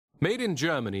Made in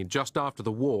Germany just after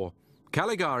the war,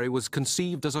 Caligari was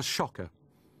conceived as a shocker.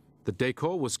 The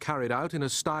decor was carried out in a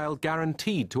style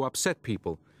guaranteed to upset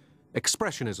people.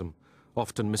 Expressionism,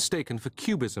 often mistaken for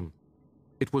cubism.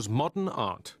 It was modern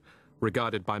art,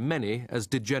 regarded by many as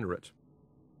degenerate.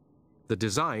 The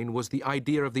design was the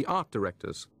idea of the art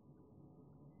directors.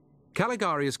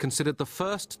 Caligari is considered the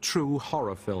first true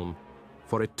horror film,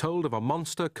 for it told of a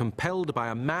monster compelled by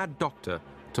a mad doctor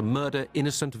to murder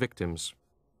innocent victims.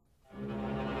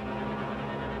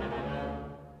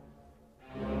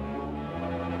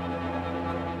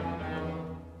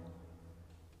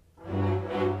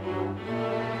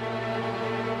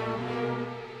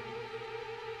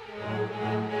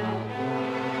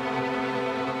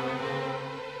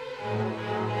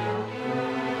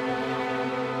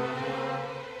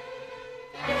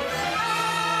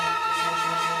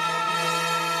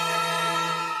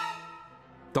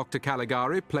 Dr.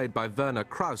 Caligari, played by Werner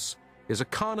Krauss, is a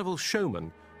carnival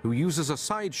showman who uses a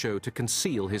sideshow to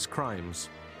conceal his crimes.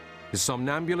 His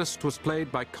somnambulist was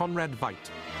played by Conrad Veidt.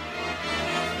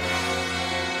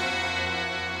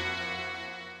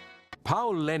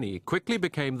 Paul Lenny quickly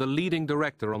became the leading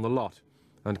director on the lot,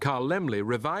 and Carl Laemmle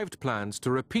revived plans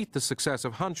to repeat the success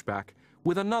of Hunchback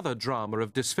with another drama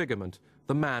of disfigurement,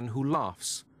 The Man Who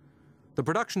Laughs. The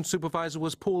production supervisor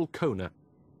was Paul Kohner.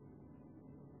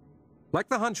 Like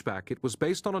The Hunchback, it was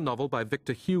based on a novel by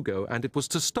Victor Hugo, and it was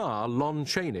to star Lon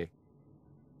Chaney.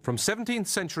 From 17th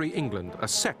century England, a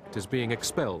sect is being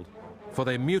expelled, for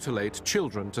they mutilate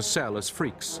children to sell as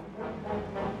freaks.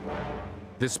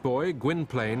 This boy,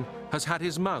 Gwynplaine, has had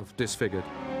his mouth disfigured.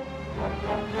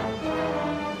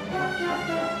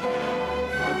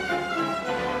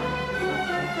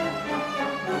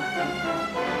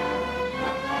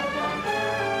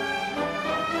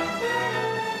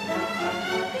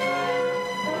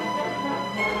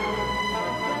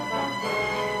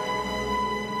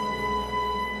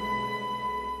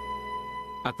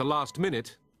 At the last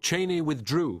minute, Chaney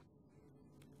withdrew.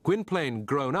 Gwynplaine,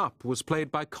 grown up, was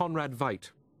played by Conrad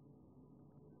Veidt.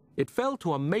 It fell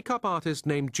to a makeup artist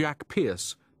named Jack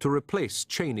Pierce to replace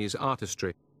Chaney's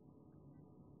artistry.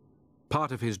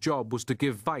 Part of his job was to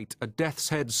give Veidt a death's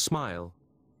head smile.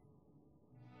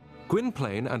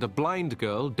 Gwynplaine and a blind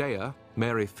girl, Dea,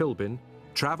 Mary Philbin,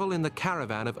 travel in the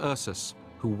caravan of Ursus,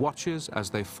 who watches as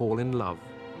they fall in love.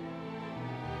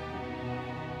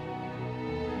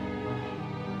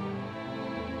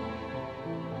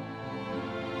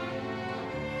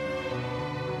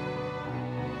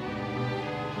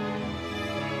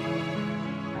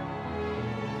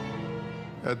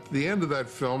 At the end of that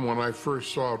film, when I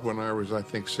first saw it when I was, I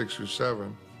think, 6 or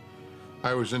 7,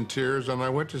 I was in tears, and I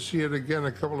went to see it again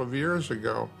a couple of years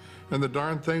ago, and the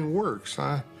darn thing works,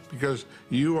 huh? Because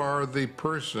you are the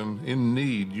person in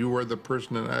need. You are the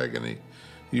person in agony.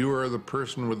 You are the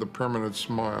person with the permanent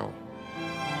smile.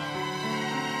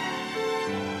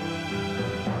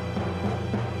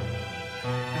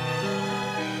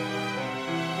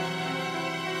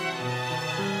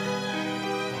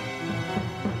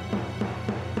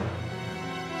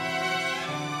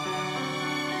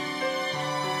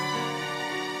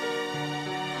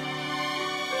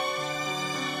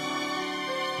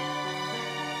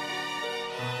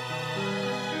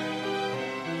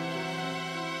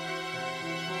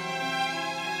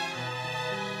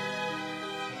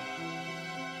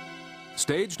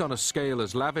 Staged on a scale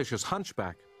as lavish as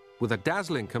Hunchback, with a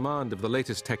dazzling command of the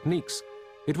latest techniques,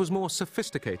 it was more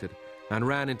sophisticated and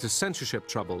ran into censorship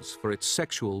troubles for its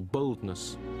sexual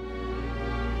boldness.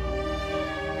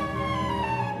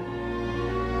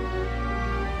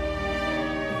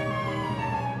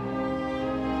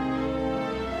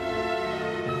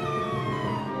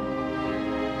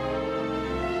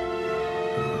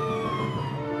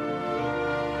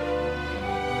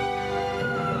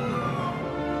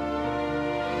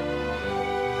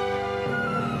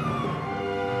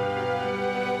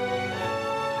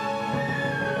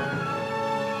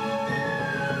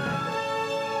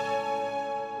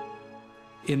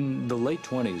 In the late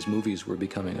 20s, movies were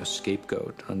becoming a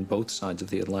scapegoat on both sides of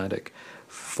the Atlantic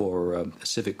for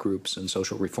civic groups and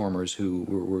social reformers who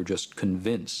were just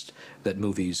convinced that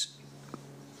movies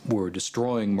were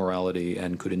destroying morality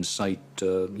and could incite,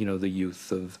 the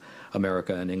youth of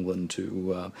America and England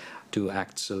to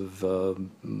acts of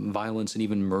violence and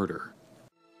even murder.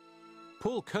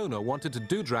 Paul Kohner wanted to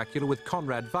do Dracula with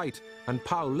Conrad Veidt and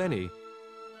Paul Lenny,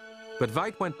 but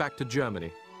Veidt went back to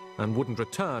Germany and wouldn't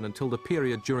return until the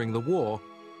period during the war,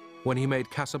 when he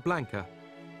made Casablanca,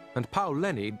 and Paul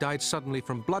Lenny died suddenly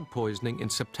from blood poisoning in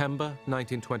September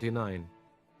 1929.